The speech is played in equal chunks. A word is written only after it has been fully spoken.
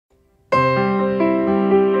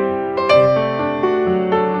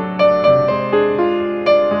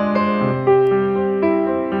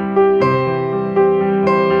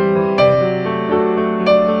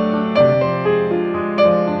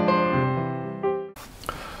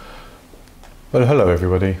Well, hello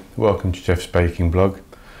everybody, welcome to Jeff's Baking Blog.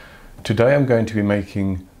 Today I'm going to be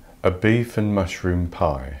making a beef and mushroom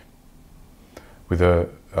pie with a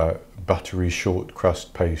buttery short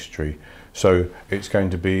crust pastry. So it's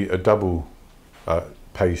going to be a double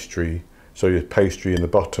pastry, so you have pastry in the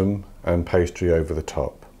bottom and pastry over the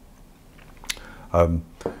top.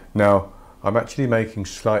 Now I'm actually making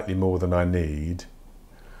slightly more than I need,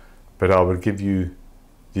 but I will give you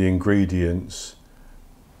the ingredients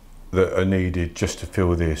that are needed just to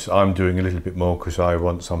fill this. I'm doing a little bit more because I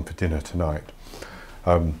want some for dinner tonight.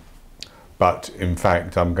 But in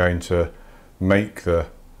fact, I'm going to make the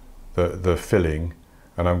filling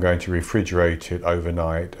and I'm going to refrigerate it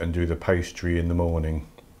overnight and do the pastry in the morning,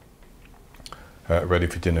 ready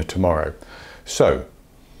for dinner tomorrow. So,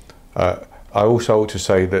 I also ought to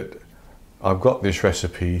say that I've got this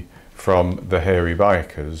recipe from the Hairy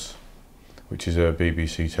Bikers, which is a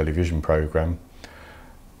BBC television programme,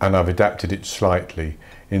 and I've adapted it slightly.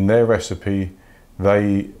 In their recipe,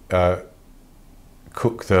 they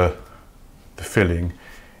cook the filling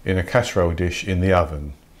in a casserole dish in the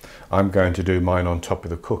oven. I'm going to do mine on top of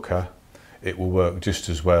the cooker. It will work just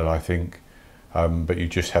as well, I think, but you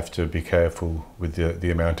just have to be careful with the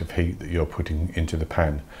amount of heat that you're putting into the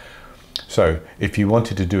pan. So if you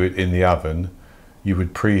wanted to do it in the oven, you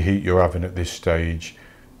would preheat your oven at this stage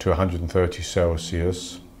to 130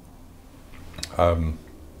 Celsius.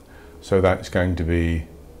 So that's going to be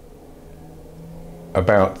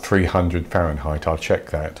about 300 Fahrenheit, I'll check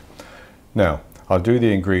that. Now, I'll do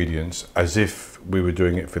the ingredients as if we were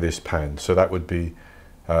doing it for this pan. So that would be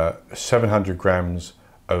 700 grams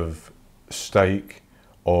of steak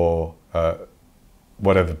or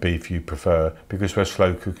whatever beef you prefer. Because we're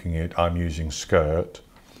slow cooking it, I'm using skirt.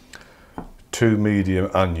 2 medium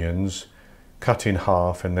onions, cut in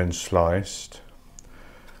half and then sliced.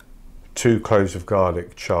 2 cloves of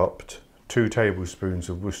garlic chopped, 2 tablespoons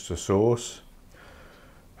of Worcester sauce,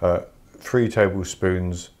 3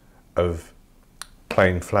 tablespoons of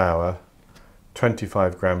plain flour,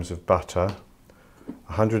 25 grams of butter,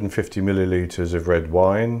 150 millilitres of red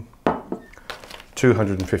wine,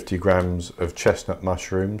 250 grams of chestnut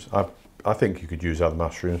mushrooms. I think you could use other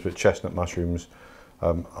mushrooms, but chestnut mushrooms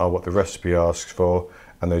are what the recipe asks for,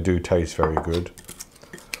 and they do taste very good.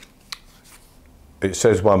 It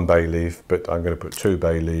says 1 bay leaf, but I'm going to put 2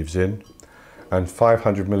 bay leaves in, and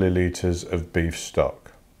 500 millilitres of beef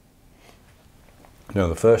stock. Now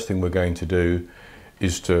the first thing we're going to do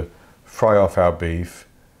is to fry off our beef,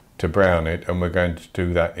 to brown it, and we're going to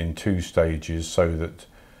do that in 2 stages so that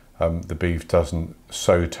the beef doesn't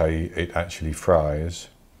saute, it actually fries.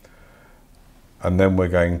 And then we're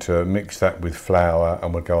going to mix that with flour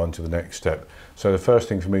and we'll go on to the next step. So the first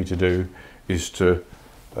thing for me to do is to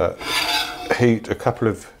heat a couple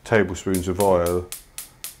of tablespoons of oil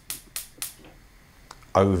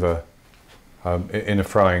over in a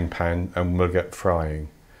frying pan, and we'll get frying.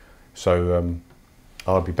 So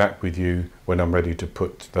I'll be back with you when I'm ready to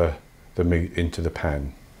put the meat into the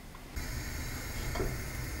pan.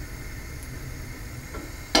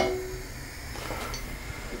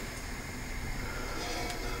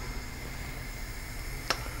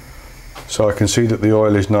 So I can see that the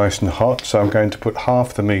oil is nice and hot, so I'm going to put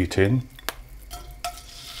half the meat in.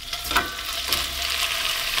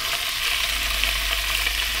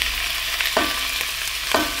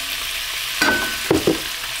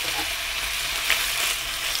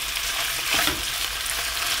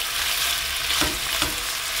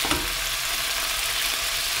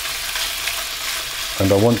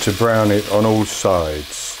 And I want to brown it on all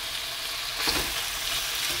sides.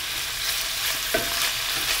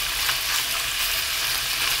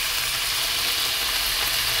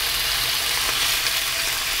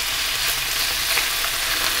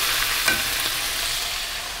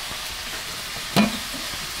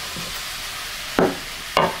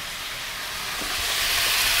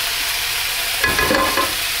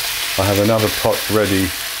 I have another pot ready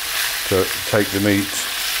to take the meat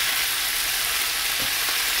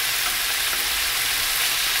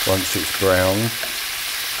once it's brown.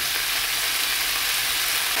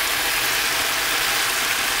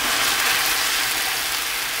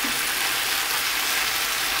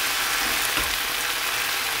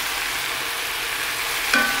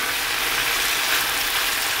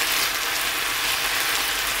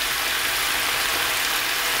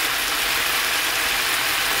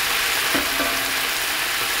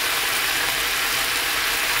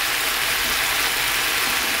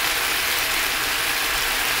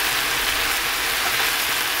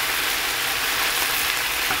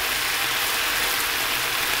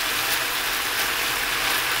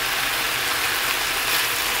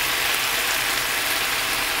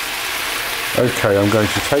 Okay, I'm going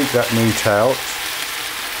to take that meat out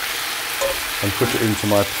and put it into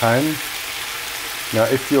my pan. Now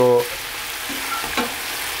if your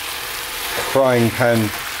frying pan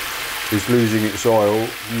is losing its oil,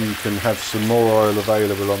 you can have some more oil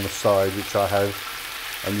available on the side, which I have,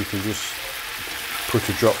 and you can just put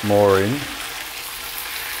a drop more in.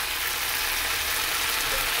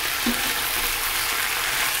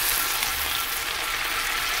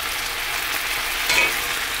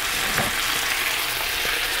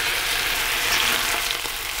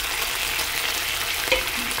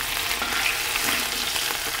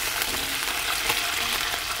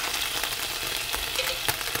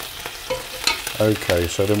 Okay,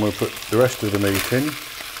 so then we'll put the rest of the meat in.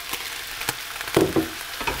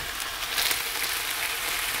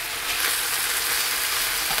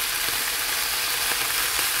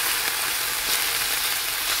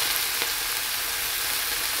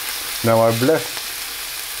 Now I've left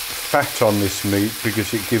fat on this meat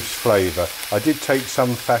because it gives flavour. I did take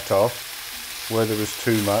some fat off where there was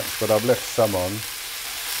too much, but I've left some on.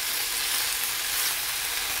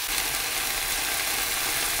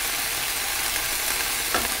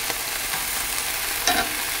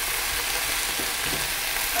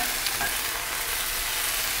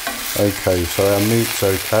 Okay, so our meat's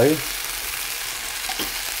okay.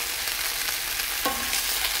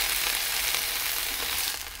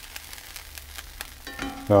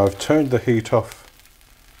 Now I've turned the heat off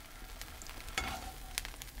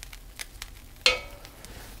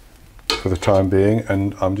for the time being,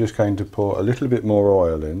 and I'm just going to pour a little bit more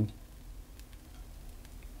oil in.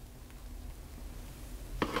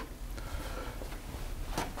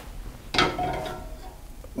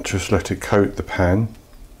 Just let it coat the pan.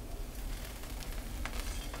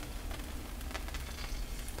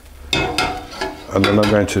 And then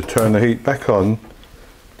I'm going to turn the heat back on,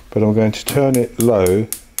 but I'm going to turn it low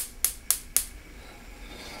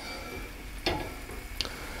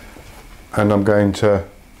and I'm going to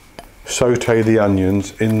saute the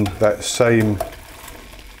onions in that same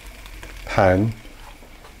pan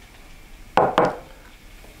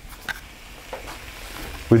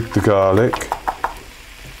with the garlic.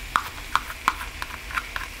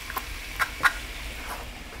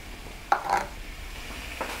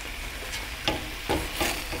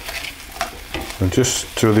 And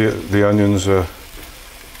just till the onions have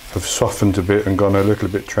softened a bit and gone a little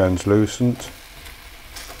bit translucent.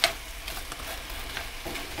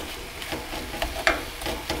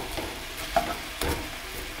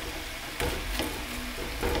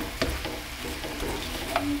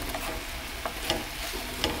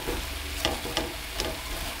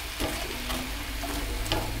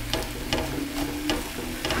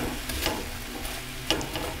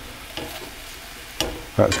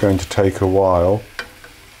 That's going to take a while.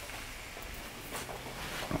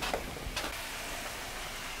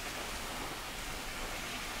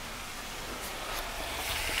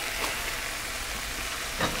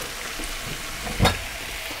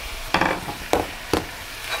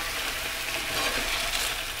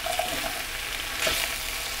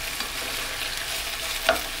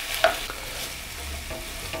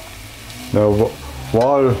 Now,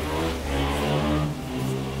 while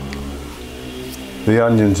the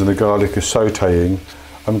onions and the garlic are sauteing,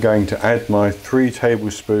 I'm going to add my 3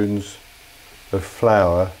 tablespoons of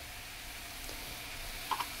flour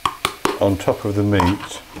on top of the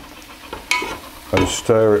meat and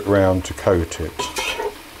stir it round to coat it.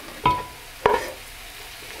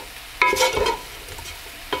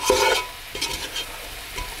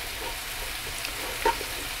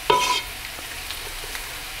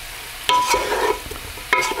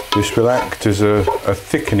 This will act as a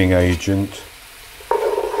thickening agent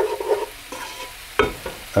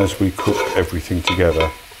as we cook everything together.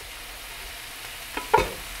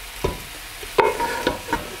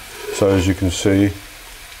 So as you can see,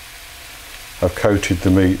 I've coated the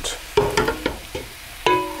meat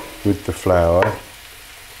with the flour.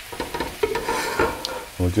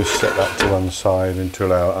 We'll just set that to one side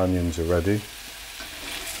until our onions are ready.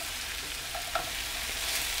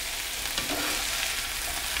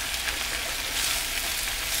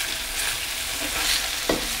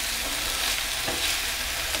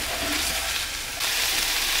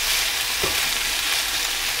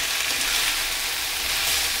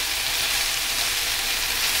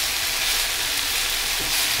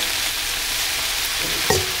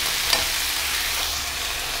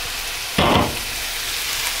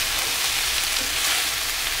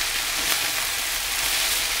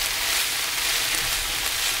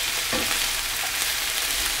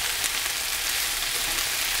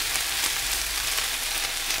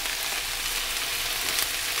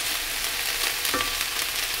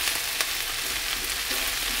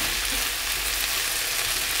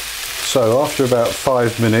 So after about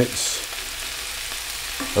 5 minutes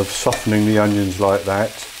of softening the onions like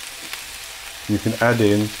that, you can add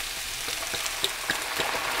in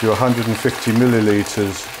your 150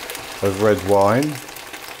 millilitres of red wine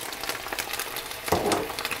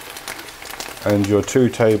and your 2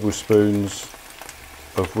 tablespoons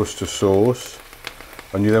of Worcester sauce,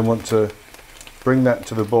 and you then want to bring that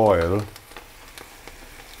to the boil,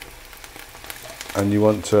 and you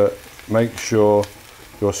want to make sure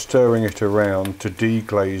you're stirring it around to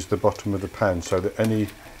deglaze the bottom of the pan so that any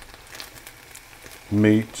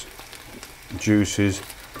meat juices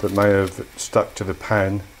that may have stuck to the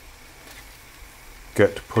pan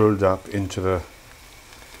get pulled up into the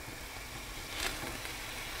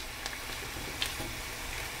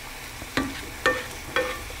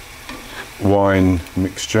wine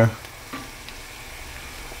mixture.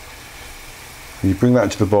 You bring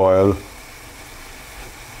that to the boil,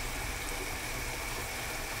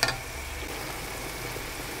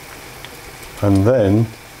 and then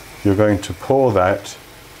you're going to pour that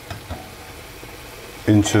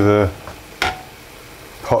into the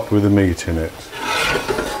pot with the meat in it.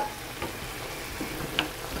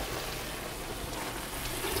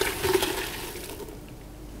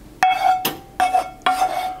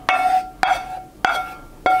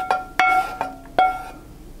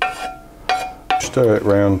 Stir it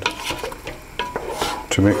round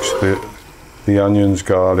to mix the onions,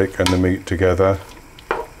 garlic and the meat together.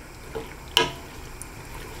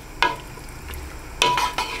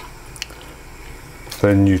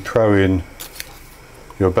 Then you throw in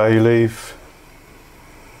your bay leaf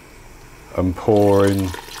and pour in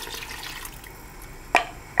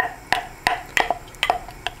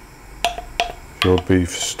your beef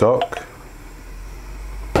stock.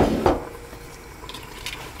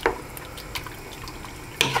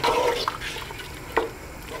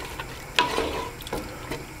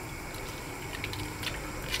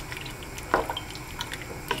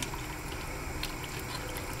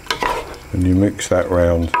 And you mix that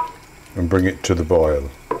round and bring it to the boil.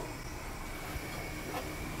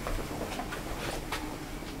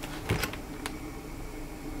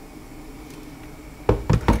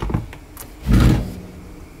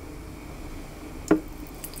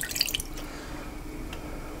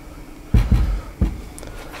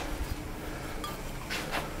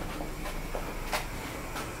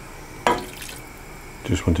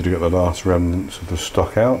 Just wanted to get the last remnants of the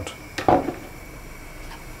stock out.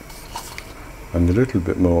 And a little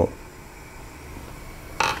bit more.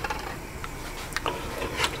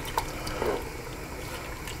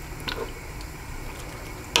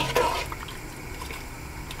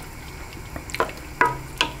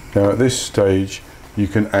 Now at this stage you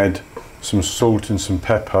can add some salt and some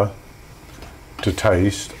pepper to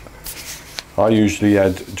taste. I usually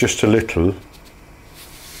add just a little,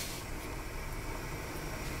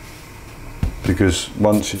 because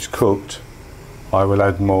once it's cooked I will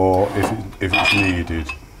add more if it's needed.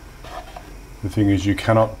 The thing is, you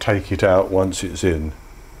cannot take it out once it's in,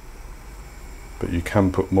 but you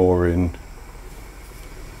can put more in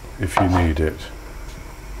if you need it.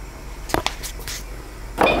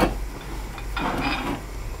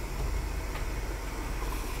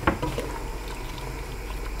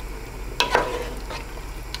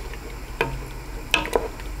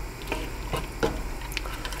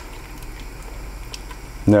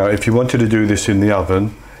 Now, if you wanted to do this in the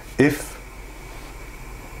oven,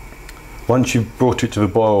 once you've brought it to the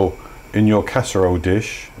boil in your casserole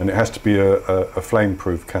dish, and it has to be a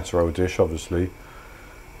flame-proof casserole dish, obviously,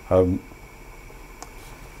 you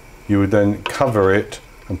would then cover it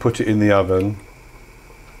and put it in the oven,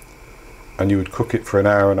 and you would cook it for an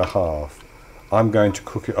hour and a half. I'm going to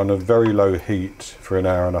cook it on a very low heat for an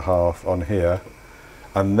hour and a half on here,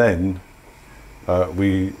 and then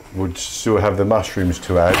we would still have the mushrooms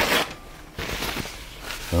to add,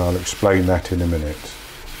 and I'll explain that in a minute.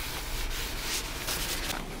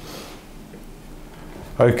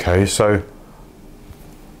 Okay, so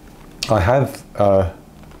I have the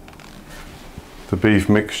beef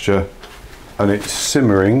mixture and it's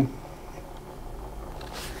simmering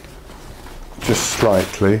just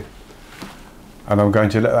slightly, and I'm going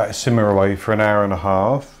to let that simmer away for an hour and a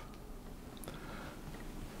half.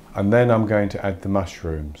 And then I'm going to add the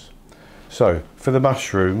mushrooms. So for the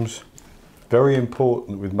mushrooms, very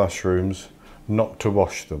important with mushrooms not to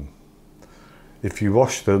wash them. If you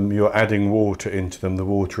wash them, you're adding water into them. The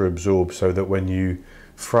water absorbs so that when you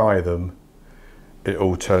fry them, it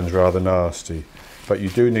all turns rather nasty. But you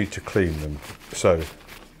do need to clean them. So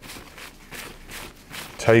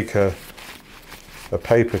take a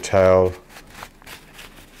paper towel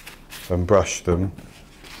and brush them.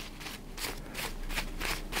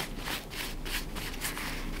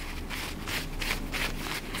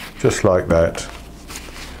 just like that,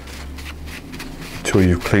 until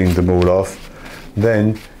you've cleaned them all off.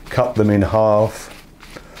 Then cut them in half,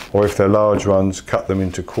 or if they're large ones, cut them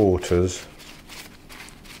into quarters.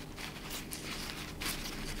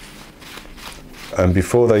 And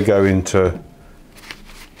before they go into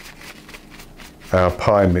our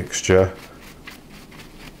pie mixture,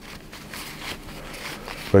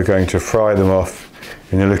 we're going to fry them off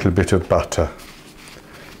in a little bit of butter,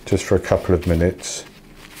 just for a couple of minutes.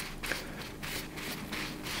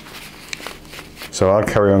 So I'll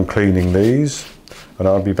carry on cleaning these, and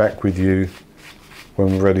I'll be back with you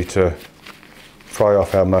when we're ready to fry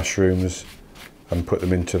off our mushrooms and put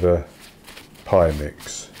them into the pie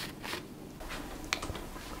mix.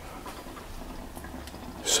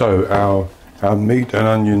 So our meat and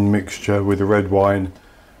onion mixture with the red wine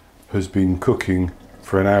has been cooking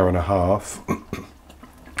for an hour and a half,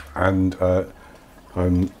 and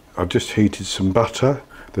I've just heated some butter,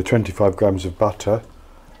 the 25 grams of butter,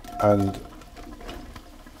 and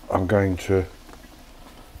I'm going to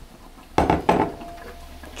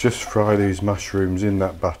just fry these mushrooms in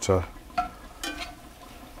that butter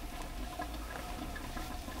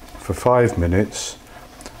for 5 minutes.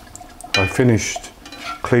 I finished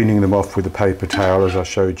cleaning them off with a paper towel, as I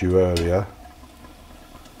showed you earlier.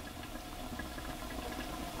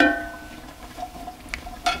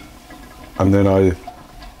 And then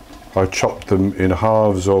I chopped them in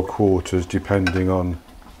halves or quarters, depending on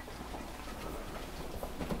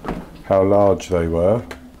how large they were.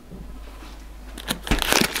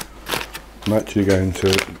 I'm actually going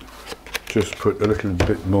to just put a little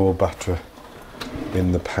bit more butter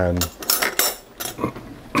in the pan.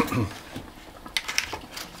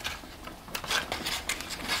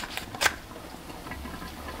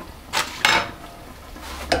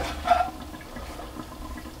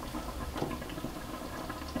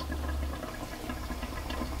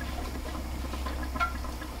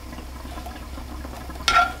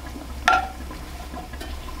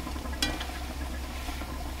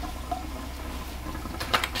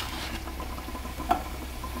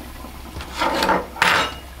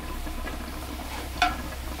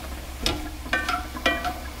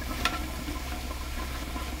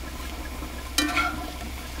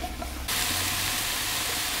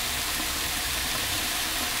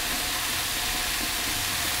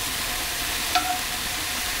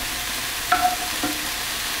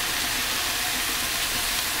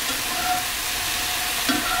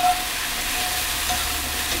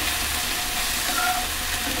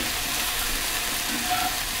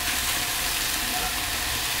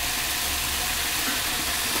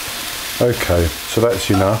 Okay, so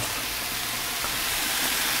that's enough.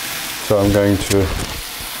 So I'm going to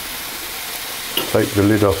take the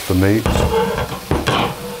lid off the meat.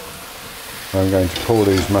 I'm going to pour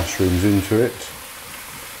these mushrooms into it.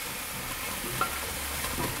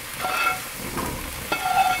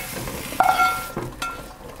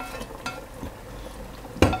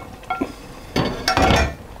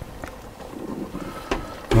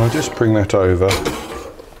 And I'll just bring that over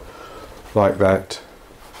like that.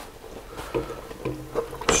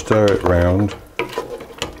 Stir it round,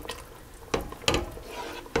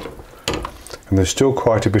 and there's still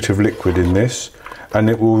quite a bit of liquid in this, and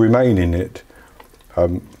it will remain in it,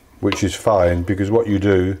 which is fine, because what you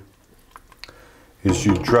do is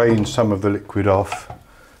you drain some of the liquid off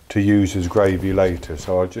to use as gravy later.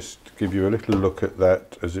 So I'll just give you a little look at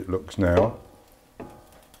that as it looks now.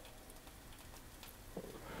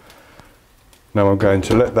 Now I'm going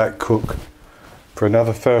to let that cook for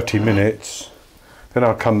another 30 minutes. Then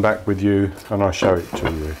I'll come back with you and I'll show it to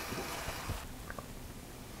you.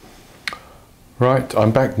 Right,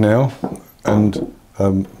 I'm back now, and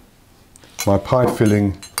my pie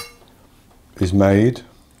filling is made.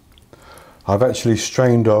 I've actually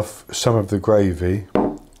strained off some of the gravy,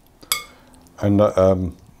 and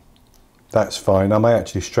that's fine. I may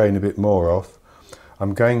actually strain a bit more off.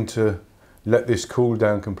 I'm going to let this cool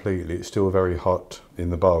down completely. It's still very hot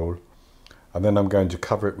in the bowl, and then I'm going to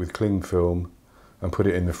cover it with cling film and put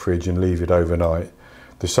it in the fridge and leave it overnight.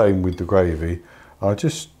 The same with the gravy. I'll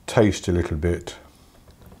just taste a little bit.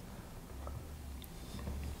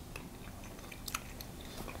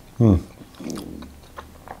 It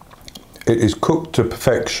is cooked to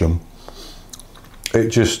perfection. It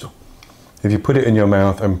just, if you put it in your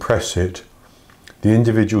mouth and press it, the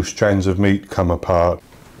individual strands of meat come apart.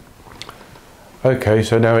 Okay,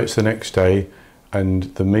 so now it's the next day, and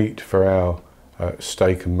the meat for our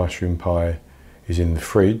steak and mushroom pie is in the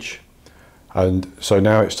fridge, and so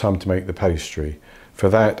now it's time to make the pastry. For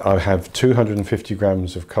that I have 250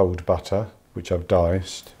 grams of cold butter, which I've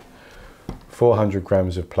diced, 400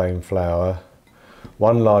 grams of plain flour,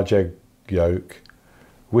 1 large egg yolk,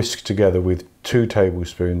 whisked together with 2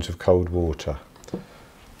 tablespoons of cold water.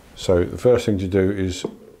 So the first thing to do is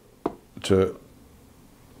to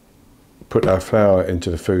put our flour into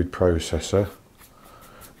the food processor,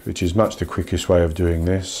 which is much the quickest way of doing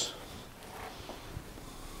this.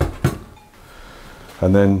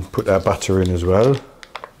 And then put our butter in as well.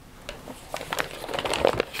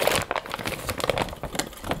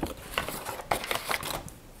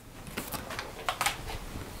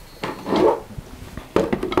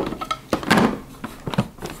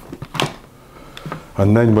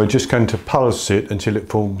 And then we're just going to pulse it until it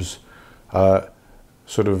forms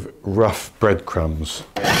sort of rough breadcrumbs.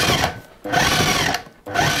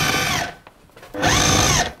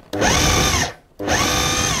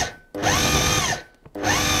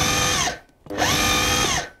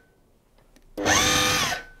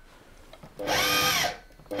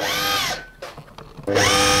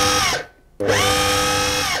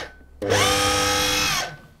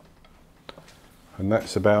 And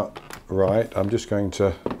that's about right. I'm just going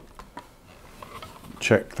to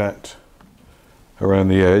check that around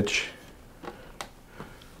the edge.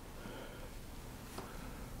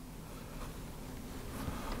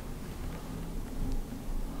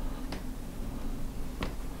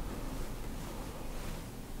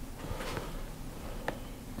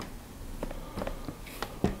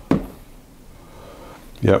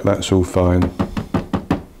 Yep, that's all fine.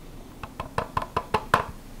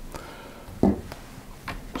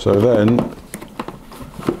 So then,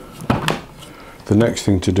 the next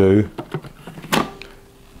thing to do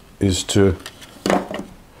is to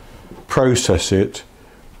process it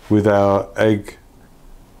with our egg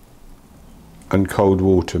and cold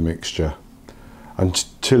water mixture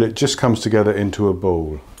until it just comes together into a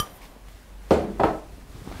ball.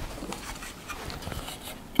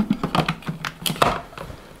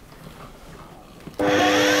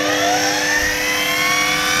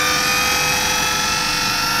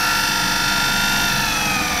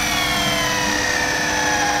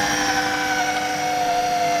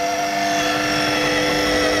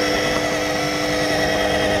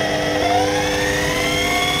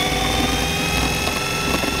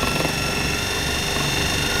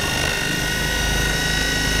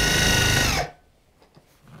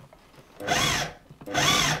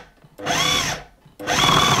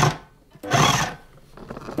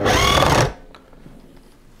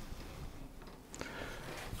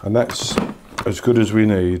 And that's as good as we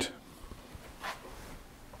need.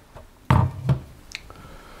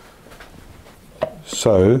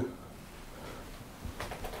 So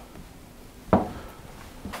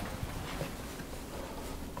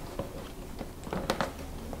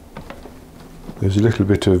there's a little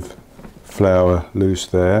bit of flour loose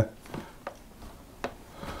there.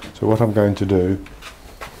 So what I'm going to do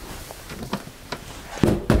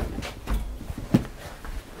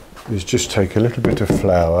is just take a little bit of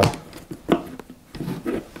flour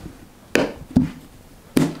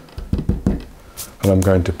and I'm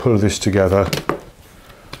going to pull this together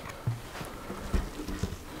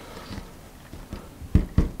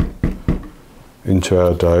into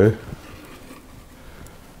our dough.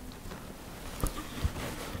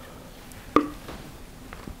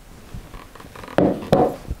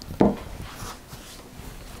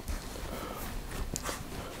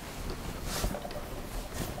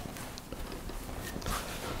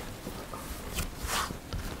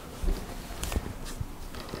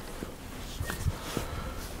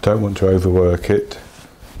 Don't want to overwork it.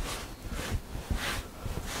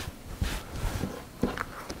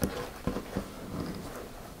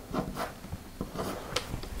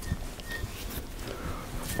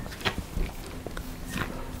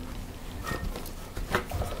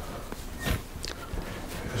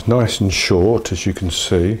 It's nice and short, as you can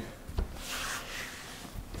see.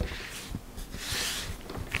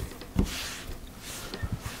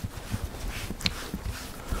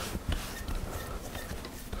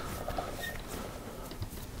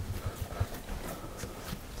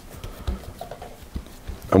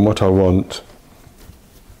 And what I want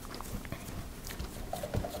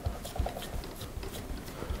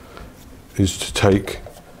is to take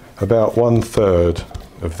about 1/3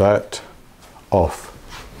 of that off.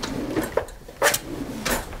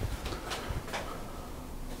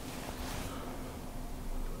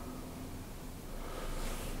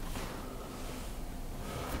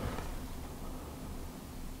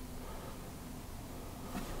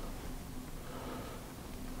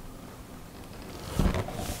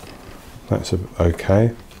 That's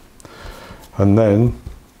okay. And then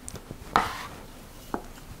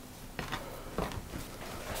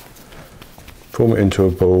form it into a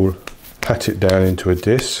ball, pat it down into a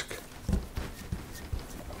disc.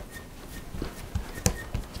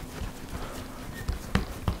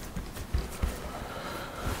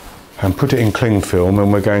 and put it in cling film,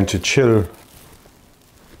 and we're going to chill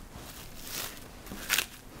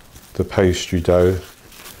the pastry dough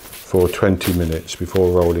for 20 minutes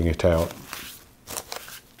before rolling it out.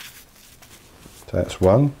 So that's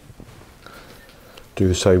one. Do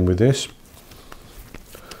the same with this.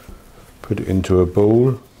 Put it into a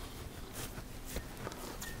bowl.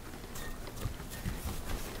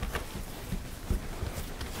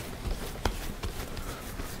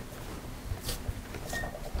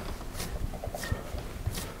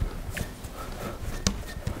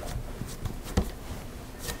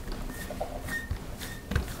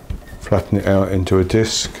 Flatten it out into a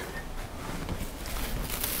disc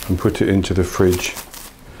and put it into the fridge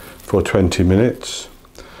for 20 minutes.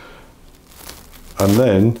 And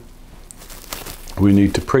then we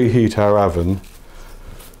need to preheat our oven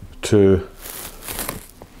to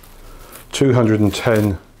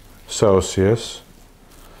 210 Celsius.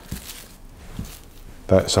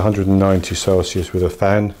 That's 190 Celsius with a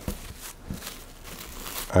fan,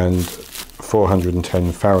 and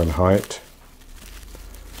 410 Fahrenheit.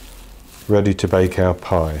 Ready to bake our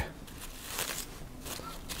pie.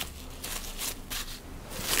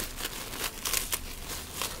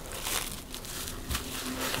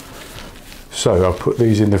 So I'll put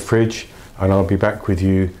these in the fridge and I'll be back with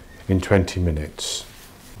you in 20 minutes.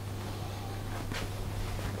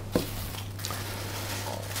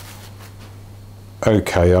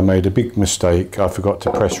 Okay, I made a big mistake. I forgot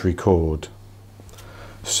to press record.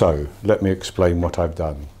 So let me explain what I've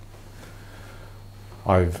done.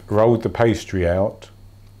 I've rolled the pastry out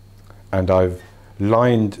and I've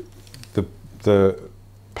lined the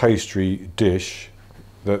pastry dish,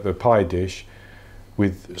 the pie dish,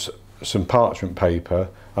 with some parchment paper,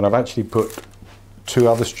 and I've actually put 2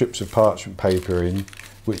 other strips of parchment paper in,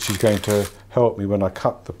 which is going to help me when I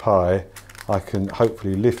cut the pie. I can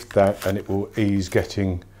hopefully lift that and it will ease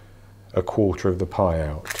getting a quarter of the pie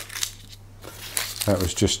out. That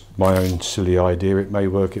was just my own silly idea. It may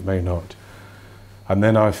work, it may not. And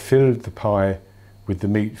then I've filled the pie with the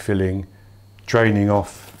meat filling, draining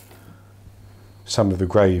off some of the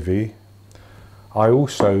gravy. I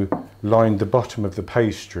also lined the bottom of the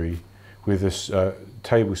pastry with a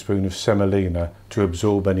tablespoon of semolina to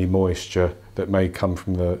absorb any moisture that may come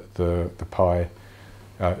from the pie,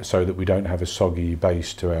 so that we don't have a soggy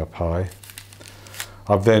base to our pie.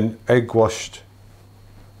 I've then egg washed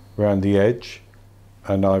around the edge,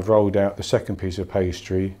 and I've rolled out the second piece of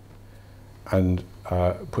pastry and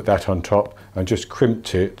put that on top and just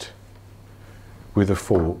crimped it with a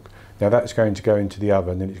fork. Now that's going to go into the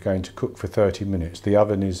oven and it's going to cook for 30 minutes. The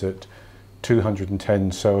oven is at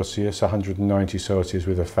 210 Celsius, 190 Celsius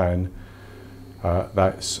with a fan.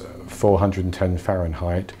 That's 410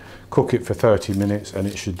 Fahrenheit. Cook it for 30 minutes and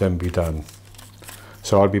it should then be done.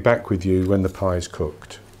 So I'll be back with you when the pie is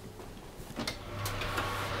cooked.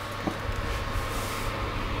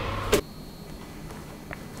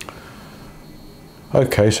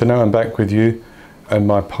 Okay, so now I'm back with you and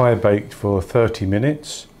my pie baked for 30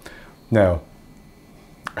 minutes. Now,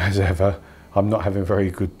 as ever, I'm not having a very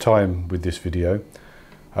good time with this video.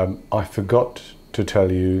 I forgot to tell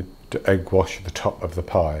you to egg wash the top of the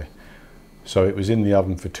pie. So it was in the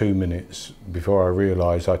oven for 2 minutes before I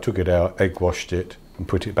realised. I took it out, egg washed it and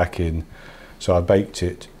put it back in. So I baked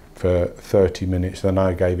it for 30 minutes, then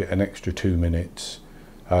I gave it an extra 2 minutes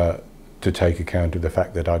to take account of the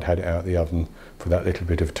fact that I'd had it out of the oven for that little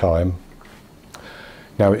bit of time.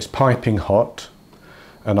 Now it's piping hot,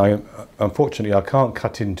 and unfortunately I can't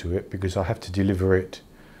cut into it because I have to deliver it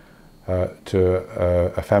to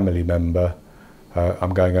a family member.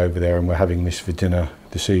 I'm going over there and we're having this for dinner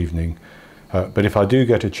this evening. But if I do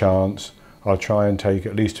get a chance, I'll try and take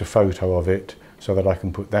at least a photo of it so that I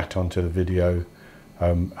can put that onto the video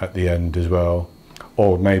at the end as well,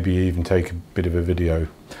 or maybe even take a bit of a video.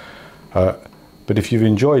 But if you've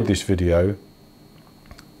enjoyed this video,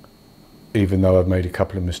 even though I've made a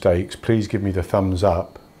couple of mistakes, please give me the thumbs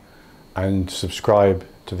up and subscribe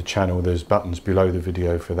to the channel. There's buttons below the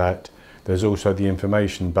video for that. There's also the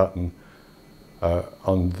information button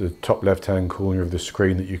on the top left hand corner of the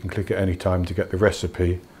screen that you can click at any time to get the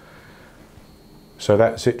recipe. So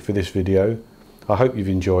that's it for this video. I hope you've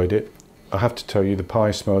enjoyed it. I have to tell you, the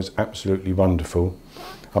pie smells absolutely wonderful.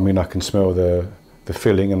 I mean, I can smell the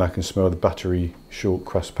filling and I can smell the buttery short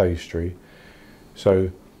crust pastry. So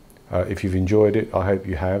if you've enjoyed it, I hope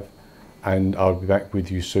you have, and I'll be back with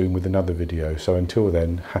you soon with another video. So until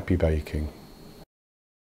then, happy baking.